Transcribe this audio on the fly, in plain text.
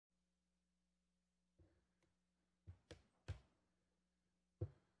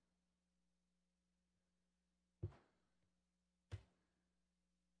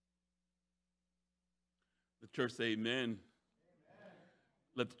church say amen. Amen.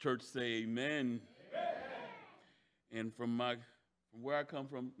 Let the church say amen. Amen. And from where I come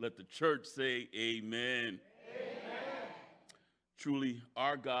from, let the church say amen. Amen. Truly,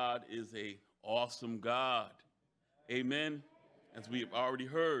 our God is an awesome God. Amen. As we have already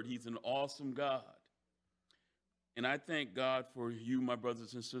heard, he's an awesome God. And I thank God for you, my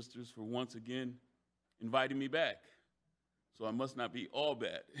brothers and sisters, for once again inviting me back. So I must not be all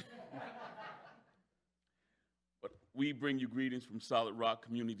bad. But we bring you greetings from Solid Rock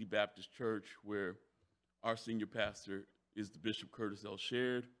Community Baptist Church, where our senior pastor is the Bishop Curtis L.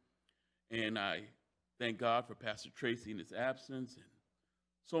 Shared. And I thank God for Pastor Tracy in his absence, and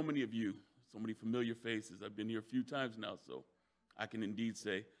so many of you, so many familiar faces. I've been here a few times now, so I can indeed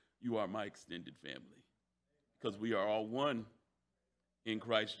say you are my extended family, because we are all one in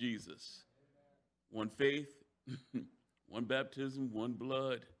Christ Jesus. One faith, one baptism, one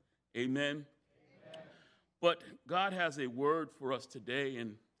blood. Amen. Amen. But God has a word for us today,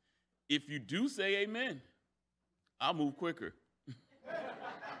 and if you do say amen, I'll move quicker.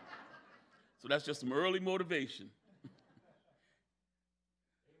 So that's just some early motivation.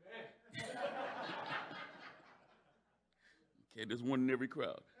 Amen. Okay, there's one in every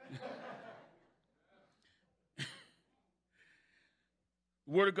crowd.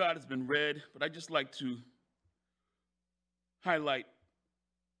 The Word of God has been read, but I'd just like to highlight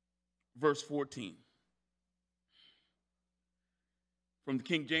verse 14. From the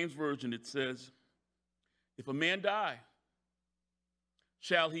King James Version, it says, "If a man die,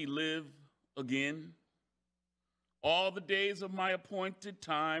 shall he live again? All the days of my appointed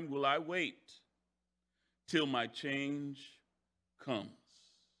time will I wait till my change comes."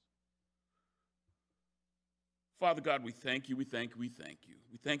 Father God, we thank you, we thank you, we thank you.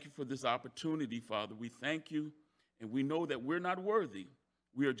 We thank you for this opportunity, Father. We thank you, and we know that we're not worthy.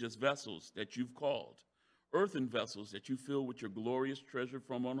 We are just vessels that you've called, earthen vessels that you fill with your glorious treasure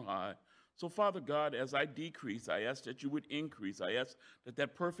from on high. So, Father God, as I decrease, I ask that you would increase. I ask that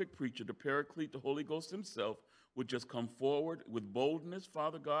that perfect preacher, the Paraclete, the Holy Ghost himself, would just come forward with boldness,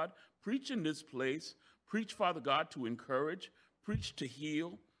 Father God. Preach in this place. Preach, Father God, to encourage. Preach to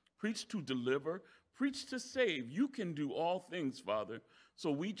heal. Preach to deliver. Preach to save. You can do all things, Father.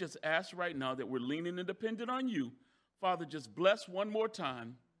 So we just ask right now that we're leaning and dependent on you. Father, just bless one more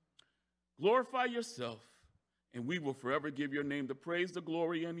time. Glorify yourself. And we will forever give your name the praise, the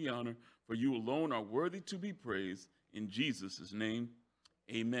glory, and the honor, for you alone are worthy to be praised. In Jesus' name,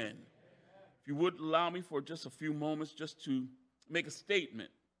 amen. Amen. If you would allow me for just a few moments just to make a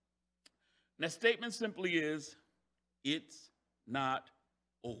statement. And that statement simply is, it's not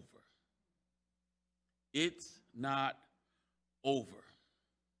over. It's not over.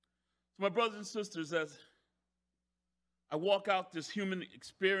 So my brothers and sisters, as I walk out this human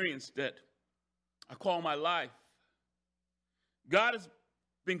experience that I call my life, God has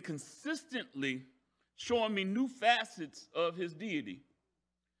been consistently showing me new facets of his deity.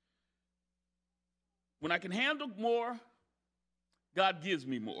 When I can handle more, God gives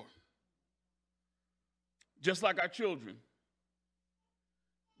me more. Just like our children.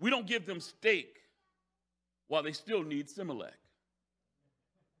 We don't give them steak while they still need Similac.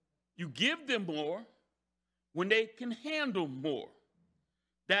 You give them more when they can handle more.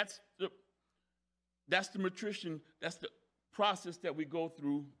 That's the nutrition, that's the process that we go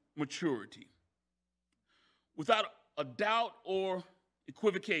through, maturity. Without a doubt or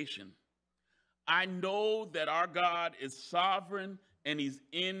equivocation, I know that our God is sovereign and he's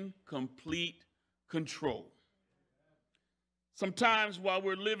in complete control. Sometimes while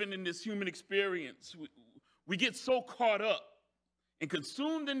we're living in this human experience, we get so caught up and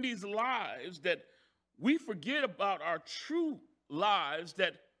consumed in these lives that we forget about our true lives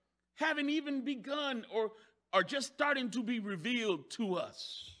that haven't even begun or are just starting to be revealed to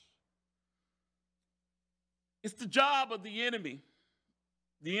us. It's the job of the enemy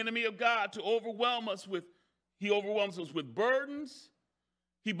of God, to overwhelm us with, he overwhelms us with burdens.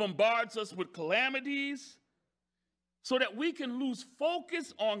 He bombards us with calamities so that we can lose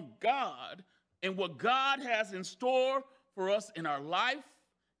focus on God and what God has in store for us in our life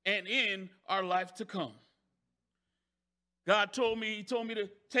and in our life to come. God told me to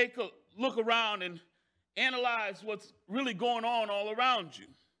take a look around and analyze what's really going on all around you.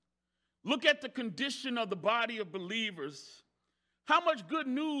 Look at the condition of the body of believers. How much good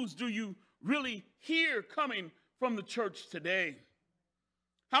news do you really hear coming from the church today?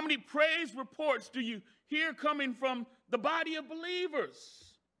 How many praise reports do you hear coming from the body of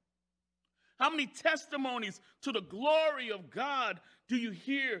believers? How many testimonies to the glory of God do you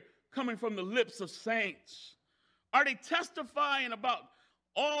hear coming from the lips of saints? Are they testifying about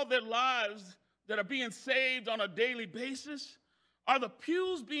all their lives that are being saved on a daily basis? Are the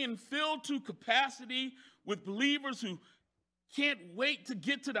pews being filled to capacity with believers who can't wait to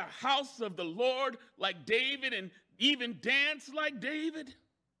get to the house of the Lord like David and even dance like David?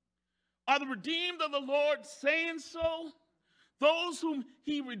 Are the redeemed of the Lord saying so? Those whom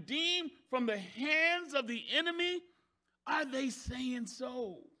he redeemed from the hands of the enemy, are they saying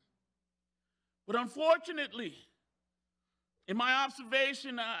so? But unfortunately, in my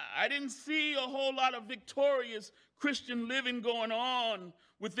observation, I didn't see a whole lot of victorious Christian living going on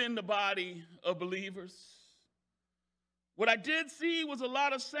within the body of believers. What I did see was a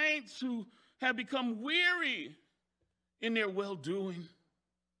lot of saints who have become weary in their well-doing.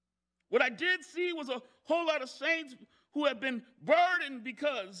 What I did see was a whole lot of saints who have been burdened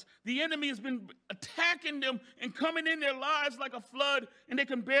because the enemy has been attacking them and coming in their lives like a flood, and they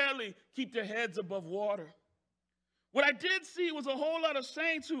can barely keep their heads above water. What I did see was a whole lot of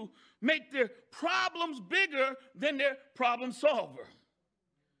saints who make their problems bigger than their problem solver.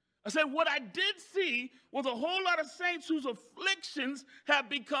 I said, what I did see was a whole lot of saints whose afflictions have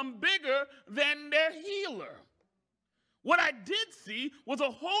become bigger than their healer. What I did see was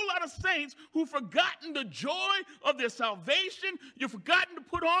a whole lot of saints who've forgotten the joy of their salvation. You've forgotten to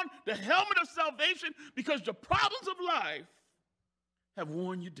put on the helmet of salvation because the problems of life have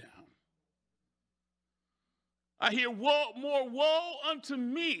worn you down. I hear more woe unto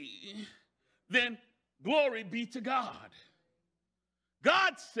me than glory be to God.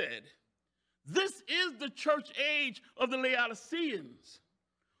 God said, this is the church age of the Laodiceans,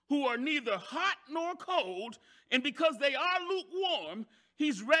 who are neither hot nor cold, and because they are lukewarm,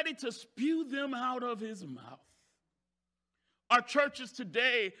 he's ready to spew them out of his mouth. Our churches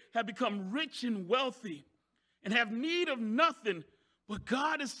today have become rich and wealthy and have need of nothing, but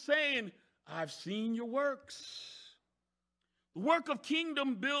God is saying, I've seen your works. The work of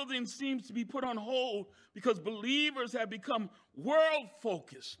kingdom building seems to be put on hold because believers have become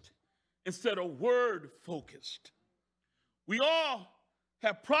world-focused instead of word-focused. We all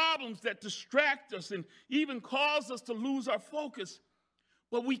have problems that distract us and even cause us to lose our focus,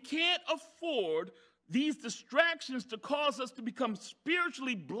 but we can't afford these distractions to cause us to become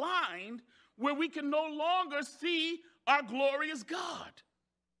spiritually blind where we can no longer see our glorious God.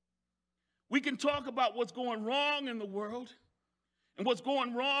 We can talk about what's going wrong in the world and what's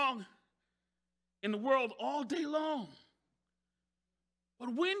going wrong in the world all day long.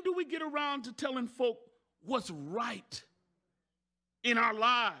 But when do we get around to telling folk what's right in our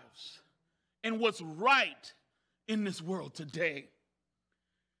lives and what's right in this world today?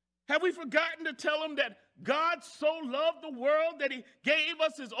 Have we forgotten to tell them that God so loved the world that he gave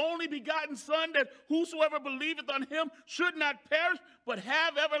us his only begotten Son, that whosoever believeth on him should not perish but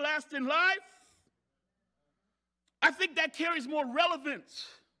have everlasting life? I think that carries more relevance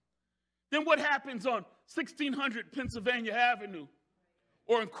than what happens on 1600 Pennsylvania Avenue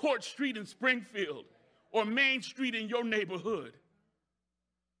or in Court Street in Springfield or Main Street in your neighborhood.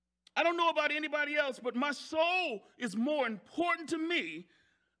 I don't know about anybody else, but my soul is more important to me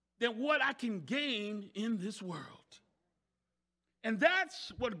than what I can gain in this world. And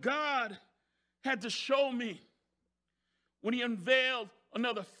that's what God had to show me when he unveiled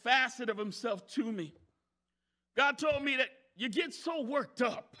another facet of himself to me. God told me that you get so worked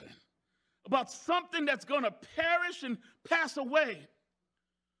up about something that's going to perish and pass away.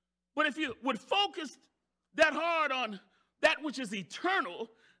 But if you would focus that hard on that which is eternal,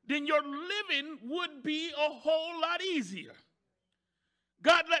 then your living would be a whole lot easier.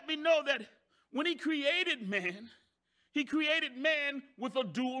 God let me know that when he created man with a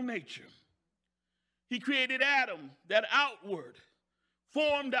dual nature. He created Adam, that outward,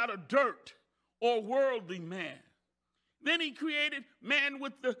 formed out of dirt or worldly man. Then he created man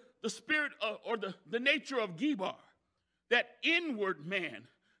with the spirit or the nature of Gebar, that inward man,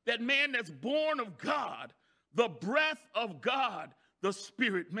 that man that's born of God, the breath of God, the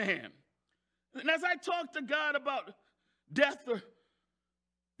spirit man. And as I talked to God about death or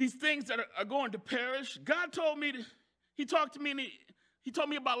these things that are going to perish, God told me, he talked to me and he told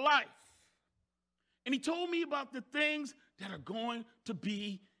me about life. And he told me about the things that are going to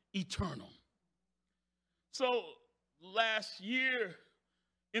be eternal. So last year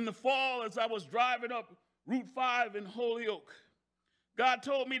in the fall, as I was driving up Route 5 in Holyoke, God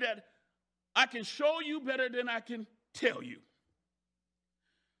told me that I can show you better than I can tell you.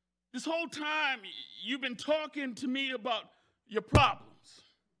 This whole time, you've been talking to me about your problems,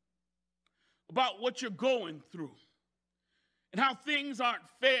 about what you're going through, and how things aren't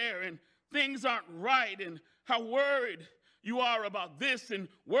fair and things aren't right, and how worried you are about this and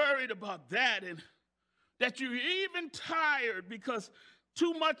worried about that, and that you're even tired because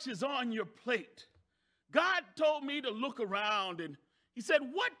too much is on your plate. God told me to look around, and he said,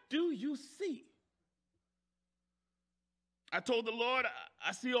 "What do you see?" I told the Lord,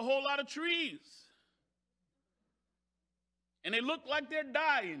 I see a whole lot of trees, and they look like they're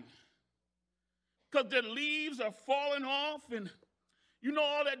dying because their leaves are falling off, and you know,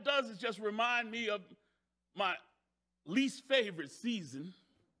 all that does is just remind me of my least favorite season,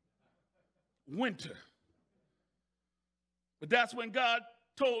 winter. But that's when God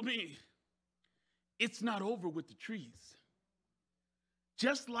told me, it's not over with the trees,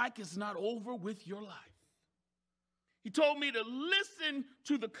 just like it's not over with your life. He told me to listen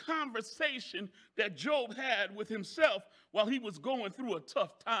to the conversation that Job had with himself while he was going through a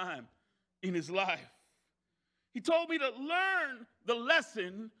tough time in his life. He told me to learn the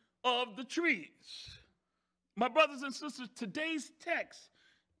lesson of the trees. My brothers and sisters, today's text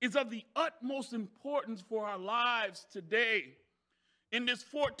is of the utmost importance for our lives today. In this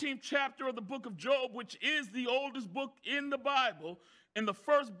 14th chapter of the book of Job, which is the oldest book in the Bible, and the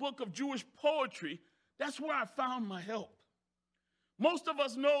first book of Jewish poetry, that's where I found my help. Most of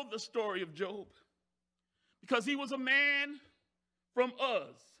us know the story of Job because he was a man from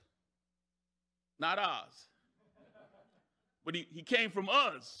Uz, not Oz, but he came from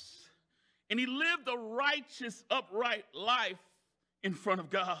Uz, and he lived a righteous, upright life in front of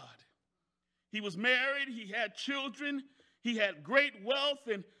God. He was married, he had children, he had great wealth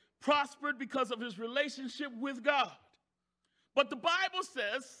and prospered because of his relationship with God. But the Bible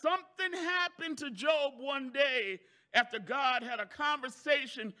says something happened to Job one day after God had a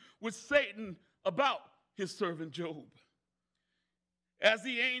conversation with Satan about his servant Job. As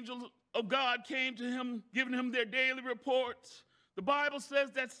the angels of God came to him, giving him their daily reports, the Bible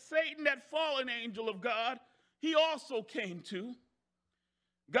says that Satan, that fallen angel of God, he also came to.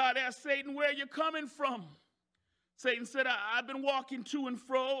 God asked Satan, "Where are you coming from?" Satan said, "I've been walking to and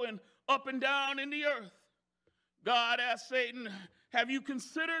fro and up and down in the earth." God asked Satan, "Have you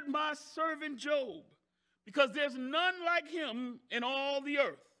considered my servant Job? Because there's none like him in all the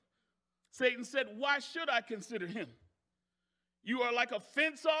earth." Satan said, "Why should I consider him? You are like a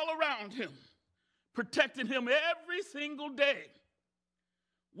fence all around him, protecting him every single day.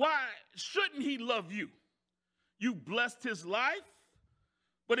 Why shouldn't he love you? You blessed his life,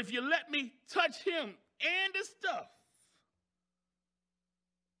 but if you let me touch him and his stuff,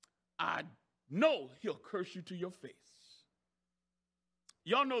 I know he'll curse you to your face."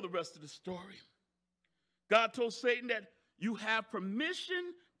 Y'all know the rest of the story. God told Satan that you have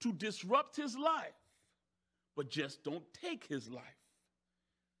permission to disrupt his life, but just don't take his life.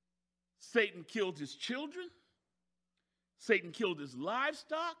 Satan killed his children. Satan killed his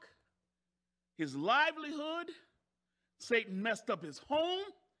livestock, his livelihood. Satan messed up his home.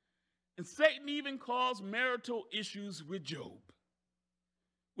 And Satan even caused marital issues with Job.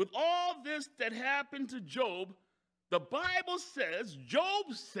 With all this that happened to Job, the Bible says,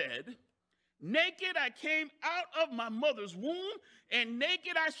 Job said, "Naked I came out of my mother's womb, and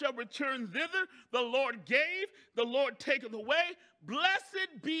naked I shall return thither. The Lord gave, the Lord taketh away.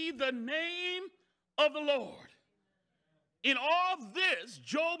 Blessed be the name of the Lord." In all this,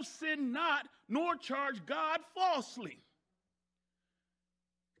 Job sinned not, nor charged God falsely.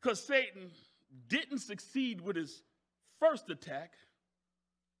 Because Satan didn't succeed with his first attack,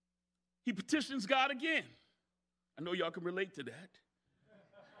 he petitions God again. I know y'all can relate to that.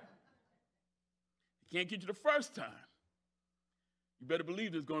 He can't get you the first time. You better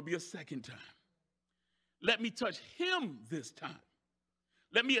believe there's going to be a second time. Let me touch him this time.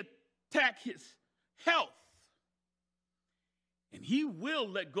 Let me attack his health. And he will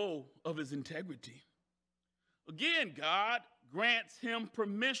let go of his integrity. Again, God grants him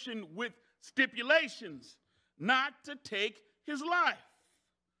permission with stipulations not to take his life.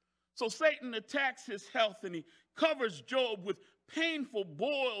 So Satan attacks his health, and he covers Job with painful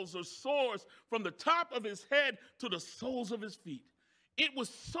boils or sores from the top of his head to the soles of his feet. It was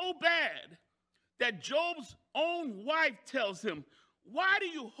so bad that Job's own wife tells him, "Why do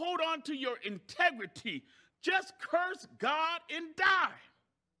you hold on to your integrity? Just curse God and die."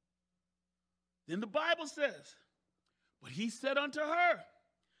 Then the Bible says, "But he said unto her,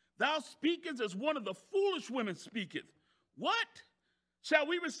 Thou speakest as one of the foolish women speaketh. What? Shall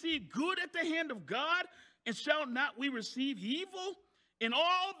we receive good at the hand of God, and shall not we receive evil?" In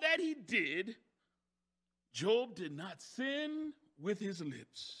all that he did, Job did not sin with his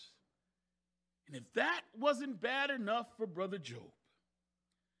lips. And if that wasn't bad enough for Brother Job,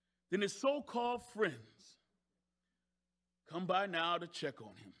 then his so-called friends come by now to check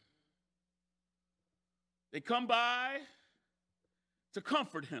on him. They come by to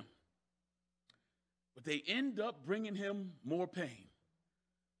comfort him, but they end up bringing him more pain.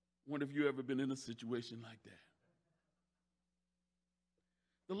 Wonder if you ever been in a situation like that.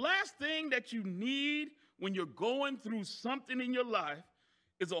 The last thing that you need when you're going through something in your life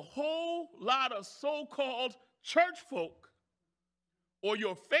is a whole lot of so-called church folk or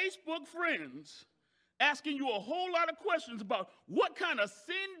your Facebook friends asking you a whole lot of questions about what kind of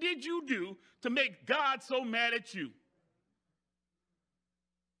sin did you do to make God so mad at you.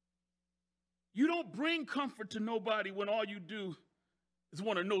 You don't bring comfort to nobody when all you do is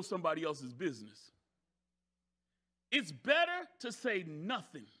want to know somebody else's business. It's better to say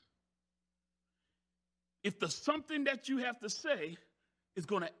nothing if the something that you have to say is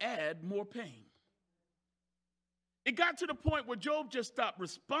going to add more pain. It got to the point where Job just stopped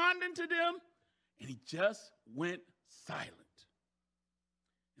responding to them and he just went silent.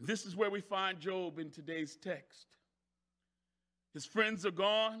 And this is where we find Job in today's text. His friends are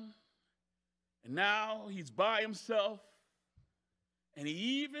gone, and now he's by himself, and he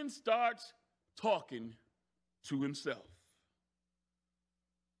even starts talking to himself.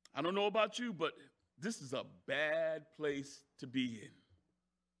 I don't know about you, but this is a bad place to be in.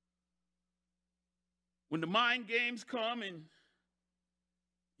 When the mind games come and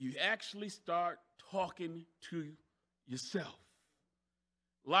you actually start talking to yourself.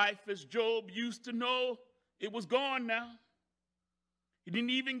 Life as Job used to know, it was gone now. He didn't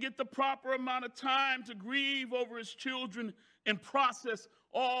even get the proper amount of time to grieve over his children and process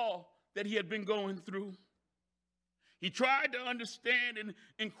all that he had been going through. He tried to understand and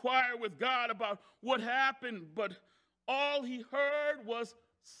inquire with God about what happened, but all he heard was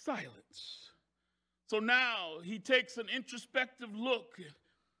silence. So now he takes an introspective look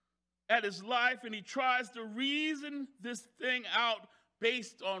at his life and he tries to reason this thing out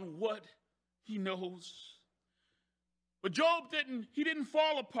based on what he knows. But Job didn't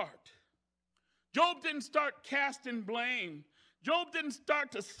fall apart. Job didn't start casting blame. Job didn't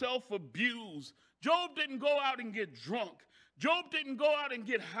start to self-abuse. Job didn't go out and get drunk. Job didn't go out and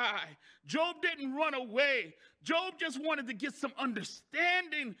get high. Job didn't run away. Job just wanted to get some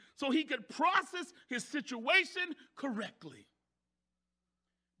understanding so he could process his situation correctly.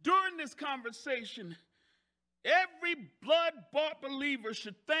 During this conversation, every blood-bought believer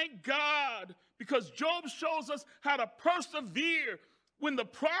should thank God because Job shows us how to persevere when the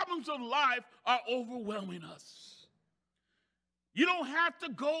problems of life are overwhelming us. You don't have to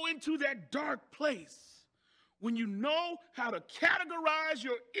go into that dark place when you know how to categorize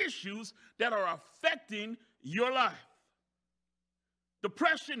your issues that are affecting your life.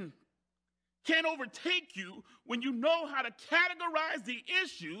 Depression can't overtake you when you know how to categorize the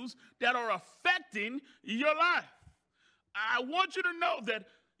issues that are affecting your life. I want you to know that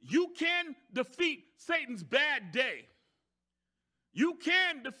you can defeat Satan's bad day. You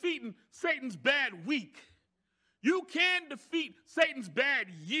can defeat Satan's bad week. You can defeat Satan's bad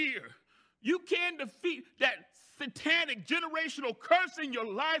year. You can defeat that satanic generational curse in your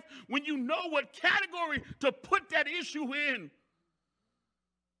life when you know what category to put that issue in.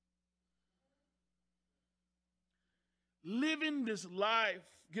 Living this life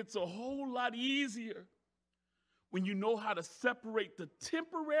gets a whole lot easier when you know how to separate the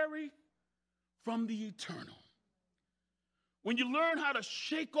temporary from the eternal. When you learn how to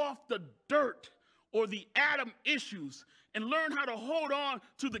shake off the dirt or the Adam issues and learn how to hold on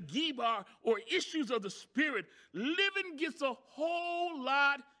to the Gebar or issues of the spirit, living gets a whole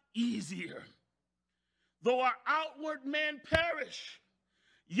lot easier. Though our outward man perish,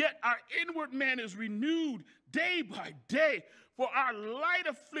 yet our inward man is renewed day by day. For our light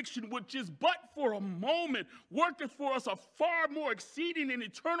affliction, which is but for a moment, worketh for us a far more exceeding and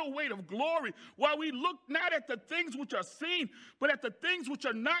eternal weight of glory, while we look not at the things which are seen, but at the things which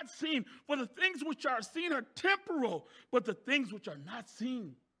are not seen. For the things which are seen are temporal, but the things which are not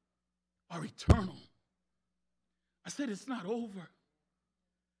seen are eternal. I said it's not over.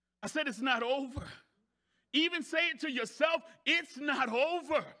 I said it's not over. Even say it to yourself, it's not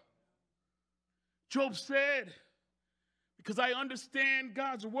over. Job said, because I understand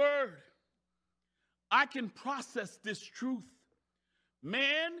God's word, I can process this truth.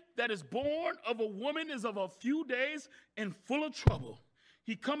 Man that is born of a woman is of a few days and full of trouble.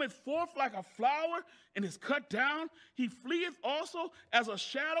 He cometh forth like a flower and is cut down. He fleeth also as a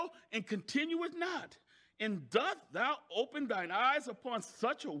shadow and continueth not. And doth thou open thine eyes upon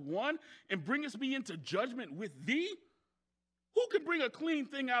such a one and bringest me into judgment with thee? Who can bring a clean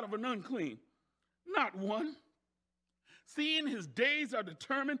thing out of an unclean? Not one. Seeing his days are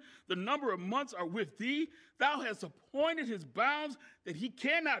determined, the number of months are with thee. Thou hast appointed his bounds that he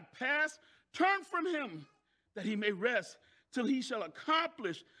cannot pass. Turn from him that he may rest till he shall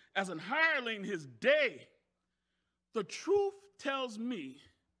accomplish as an hireling his day. The truth tells me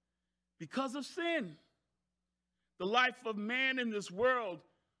because of sin. The life of man in this world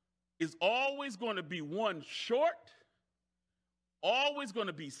is always going to be one short, always going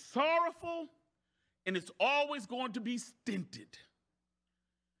to be sorrowful, and it's always going to be stinted.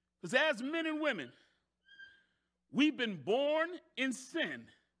 Because as men and women, we've been born in sin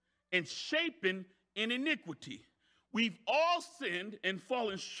and shapen in iniquity. We've all sinned and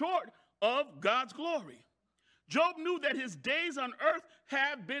fallen short of God's glory. Job knew that his days on earth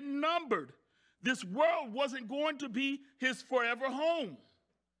have been numbered. This world wasn't going to be his forever home.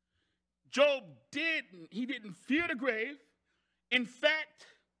 Job didn't fear the grave. In fact,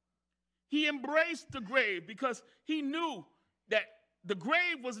 he embraced the grave because he knew that the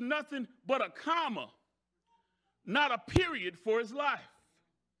grave was nothing but a comma, not a period for his life.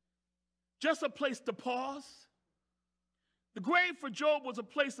 Just a place to pause. The grave for Job was a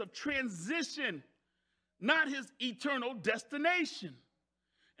place of transition, not his eternal destination.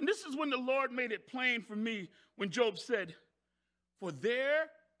 And this is when the Lord made it plain for me when Job said, "For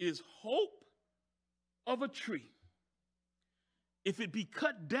there is hope of a tree. If it be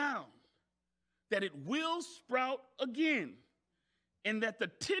cut down, that it will sprout again, and that the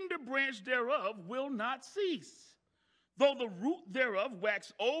tender branch thereof will not cease. Though the root thereof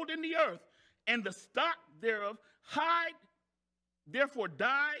wax old in the earth, and the stock thereof therefore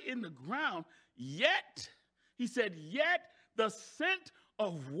die in the ground, yet," he said, "yet the scent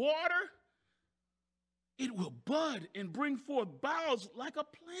of water, it will bud and bring forth boughs like a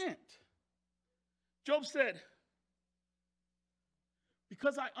plant." Job said,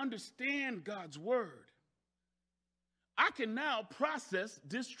 because I understand God's word, I can now process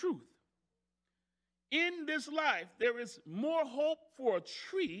this truth. In this life, there is more hope for a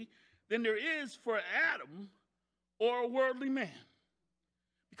tree than there is for Adam or a worldly man.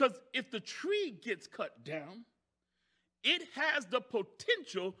 Because if the tree gets cut down, it has the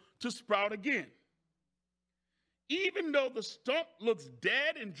potential to sprout again. Even though the stump looks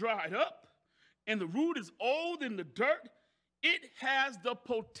dead and dried up, and the root is old in the dirt, it has the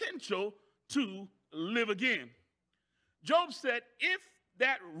potential to live again. Job said, if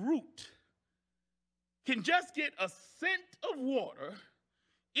that root can just get a scent of water,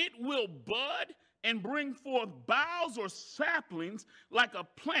 it will bud and bring forth boughs or saplings like a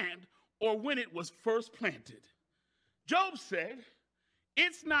plant or when it was first planted. Job said,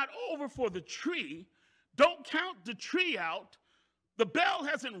 it's not over for the tree. Don't count the tree out. The bell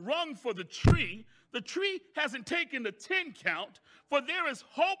hasn't rung for the tree. The tree hasn't taken the 10 count, for there is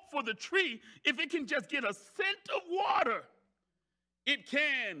hope for the tree if it can just get a scent of water. It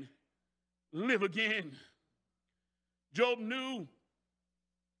can live again. Job knew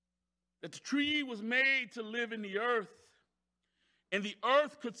that the tree was made to live in the earth, and the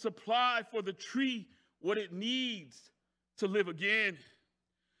earth could supply for the tree what it needs to live again.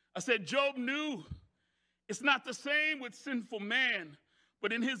 I said, Job knew it's not the same with sinful man,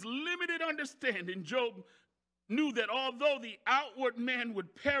 but in his limited understanding, Job knew that although the outward man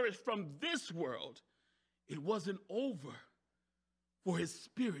would perish from this world, it wasn't over for his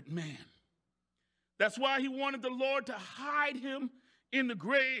spirit man. That's why he wanted the Lord to hide him in the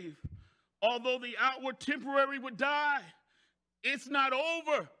grave. Although the outward temporary would die, it's not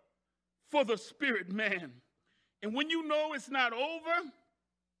over for the spirit man. And when you know it's not over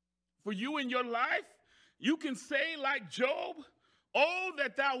for you in your life, you can say like Job, "Oh,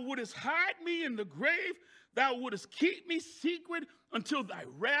 that thou wouldest hide me in the grave, thou wouldest keep me secret until thy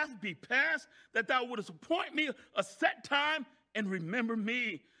wrath be past, that thou wouldest appoint me a set time and remember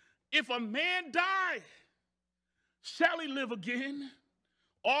me. If a man die, shall he live again?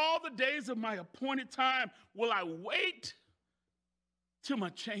 All the days of my appointed time will I wait till my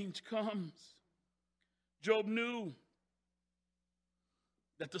change comes." Job knew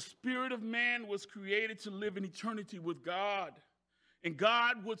that the spirit of man was created to live in eternity with God, and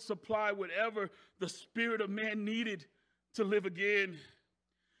God would supply whatever the spirit of man needed to live again.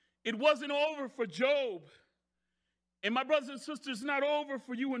 It wasn't over for Job. And my brothers and sisters, it's not over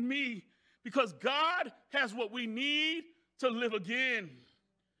for you and me, because God has what we need to live again.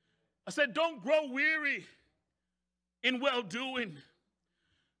 I said, don't grow weary in well-doing.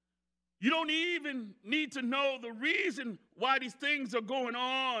 You don't even need to know the reason why these things are going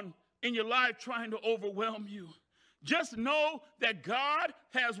on in your life trying to overwhelm you. Just know that God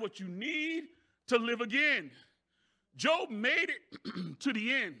has what you need to live again. Job made it to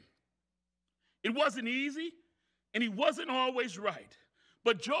the end. It wasn't easy, and he wasn't always right.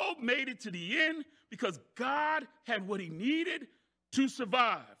 But Job made it to the end because God had what he needed to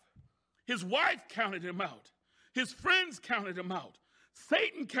survive. His wife counted him out. His friends counted him out.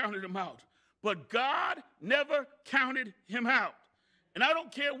 Satan counted him out. But God never counted him out. And I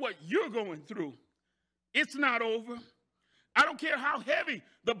don't care what you're going through. It's not over. I don't care how heavy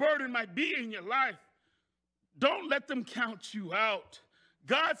the burden might be in your life. Don't let them count you out.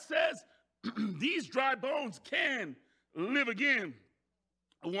 God says these dry bones can live again.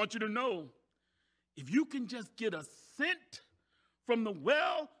 I want you to know, if you can just get a scent from the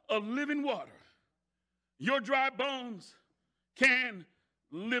well of living water, your dry bones can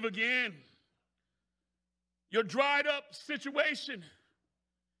live again. Your dried up situation,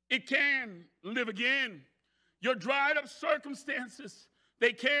 it can live again. Your dried up circumstances,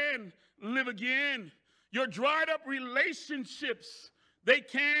 they can live again. Your dried up relationships, they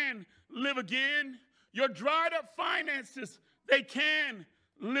can live again. Your dried up finances, they can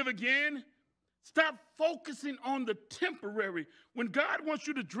live again. Stop focusing on the temporary when God wants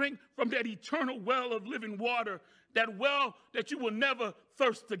you to drink from that eternal well of living water, that well that you will never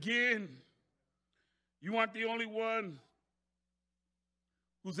thirst again. You aren't the only one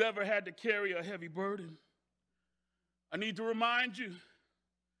who's ever had to carry a heavy burden. I need to remind you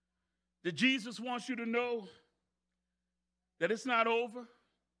that Jesus wants you to know that it's not over,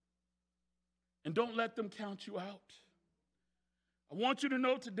 and don't let them count you out. I want you to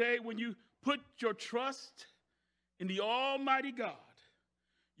know today, when you put your trust in the Almighty God,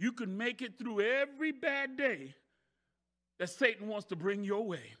 you can make it through every bad day that Satan wants to bring your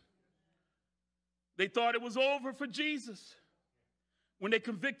way. They thought it was over for Jesus when they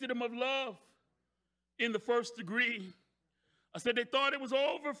convicted him of love in the first degree. I said they thought it was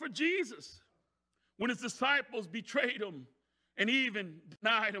over for Jesus when his disciples betrayed him and even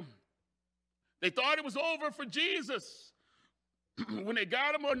denied him. They thought it was over for Jesus when they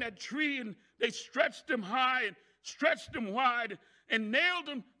got him on that tree and they stretched him high and stretched him wide and nailed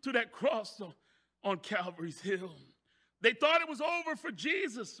him to that cross on Calvary's hill. They thought it was over for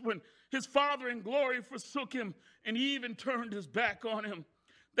Jesus when his Father in glory forsook him and he even turned his back on him.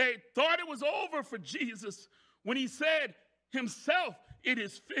 They thought it was over for Jesus when he said himself, "It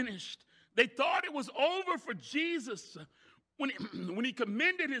is finished." They thought it was over for Jesus when he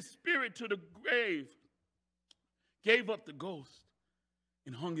commended his spirit to the grave, gave up the ghost,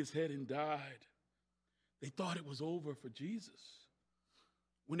 and hung his head and died. They thought it was over for Jesus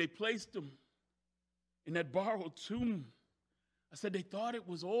when they placed him in that borrowed tomb. I said they thought it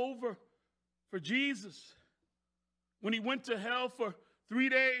was over for Jesus when he went to hell for 3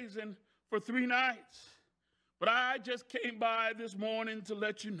 days and for 3 nights. But I just came by this morning to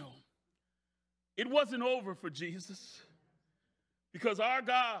let you know it wasn't over for Jesus, because our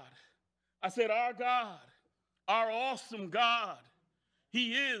God, I said our God, our awesome God,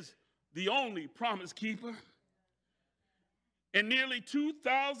 he is the only promise keeper. And nearly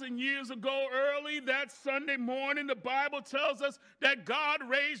 2,000 years ago, early that Sunday morning, the Bible tells us that God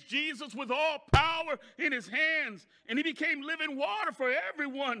raised Jesus with all power in his hands, and he became living water for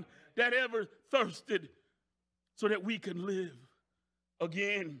everyone that ever thirsted, so that we can live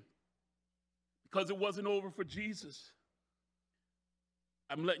again. Because it wasn't over for Jesus,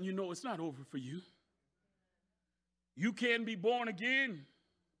 I'm letting you know it's not over for you. You can be born again,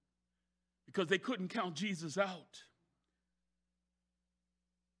 because they couldn't count Jesus out.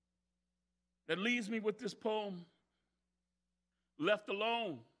 That leaves me with this poem, left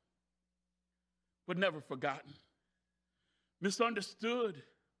alone, but never forgotten. Misunderstood,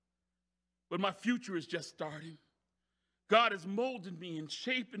 but my future is just starting. God is molding me and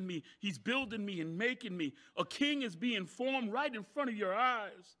shaping me. He's building me and making me. A king is being formed right in front of your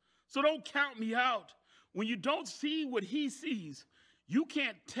eyes. So don't count me out. When you don't see what he sees, you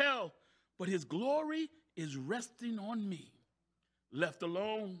can't tell, but his glory is resting on me. Left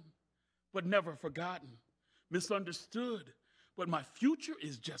alone, but never forgotten. Misunderstood, but my future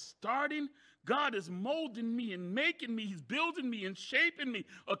is just starting. God is molding me and making me. He's building me and shaping me.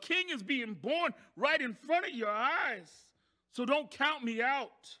 A king is being born right in front of your eyes. So don't count me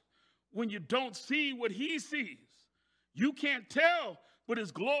out when you don't see what he sees. You can't tell, but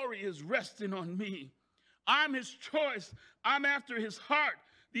his glory is resting on me. I'm his choice. I'm after his heart.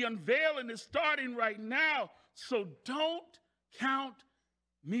 The unveiling is starting right now. So don't count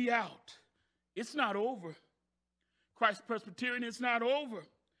me out. It's not over. Christ Presbyterian, it's not over.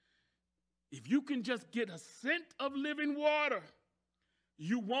 If you can just get a scent of living water,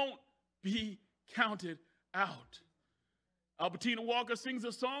 you won't be counted out. Albertina Walker sings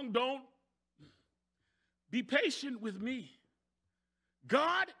a song, "Don't be patient with me.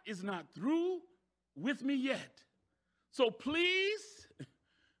 God is not through with me yet. So please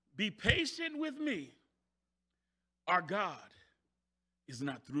be patient with me. Our God is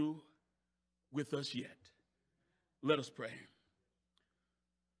not through with us yet." Let us pray.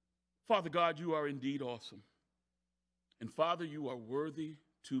 Father God, you are indeed awesome. And Father, you are worthy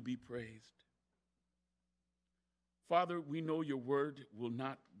to be praised. Father, we know your word will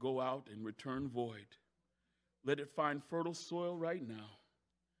not go out and return void. Let it find fertile soil right now.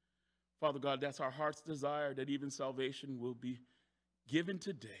 Father God, that's our heart's desire, that even salvation will be given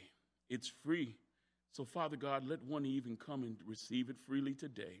today. It's free. So Father God, let one even come and receive it freely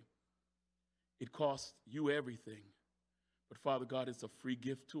today. It costs you everything. But Father God, it's a free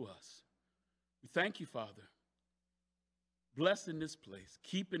gift to us. We thank you, Father. Bless in this place.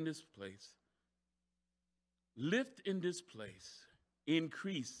 Keep in this place. Lift in this place.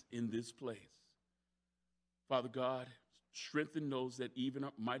 Increase in this place. Father God, strengthen those that even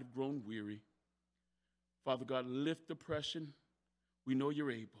might have grown weary. Father God, lift depression. We know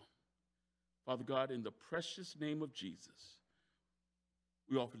you're able. Father God, in the precious name of Jesus,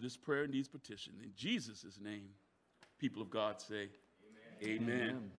 we offer this prayer and these petitions. In Jesus' name, people of God say, Amen. Amen.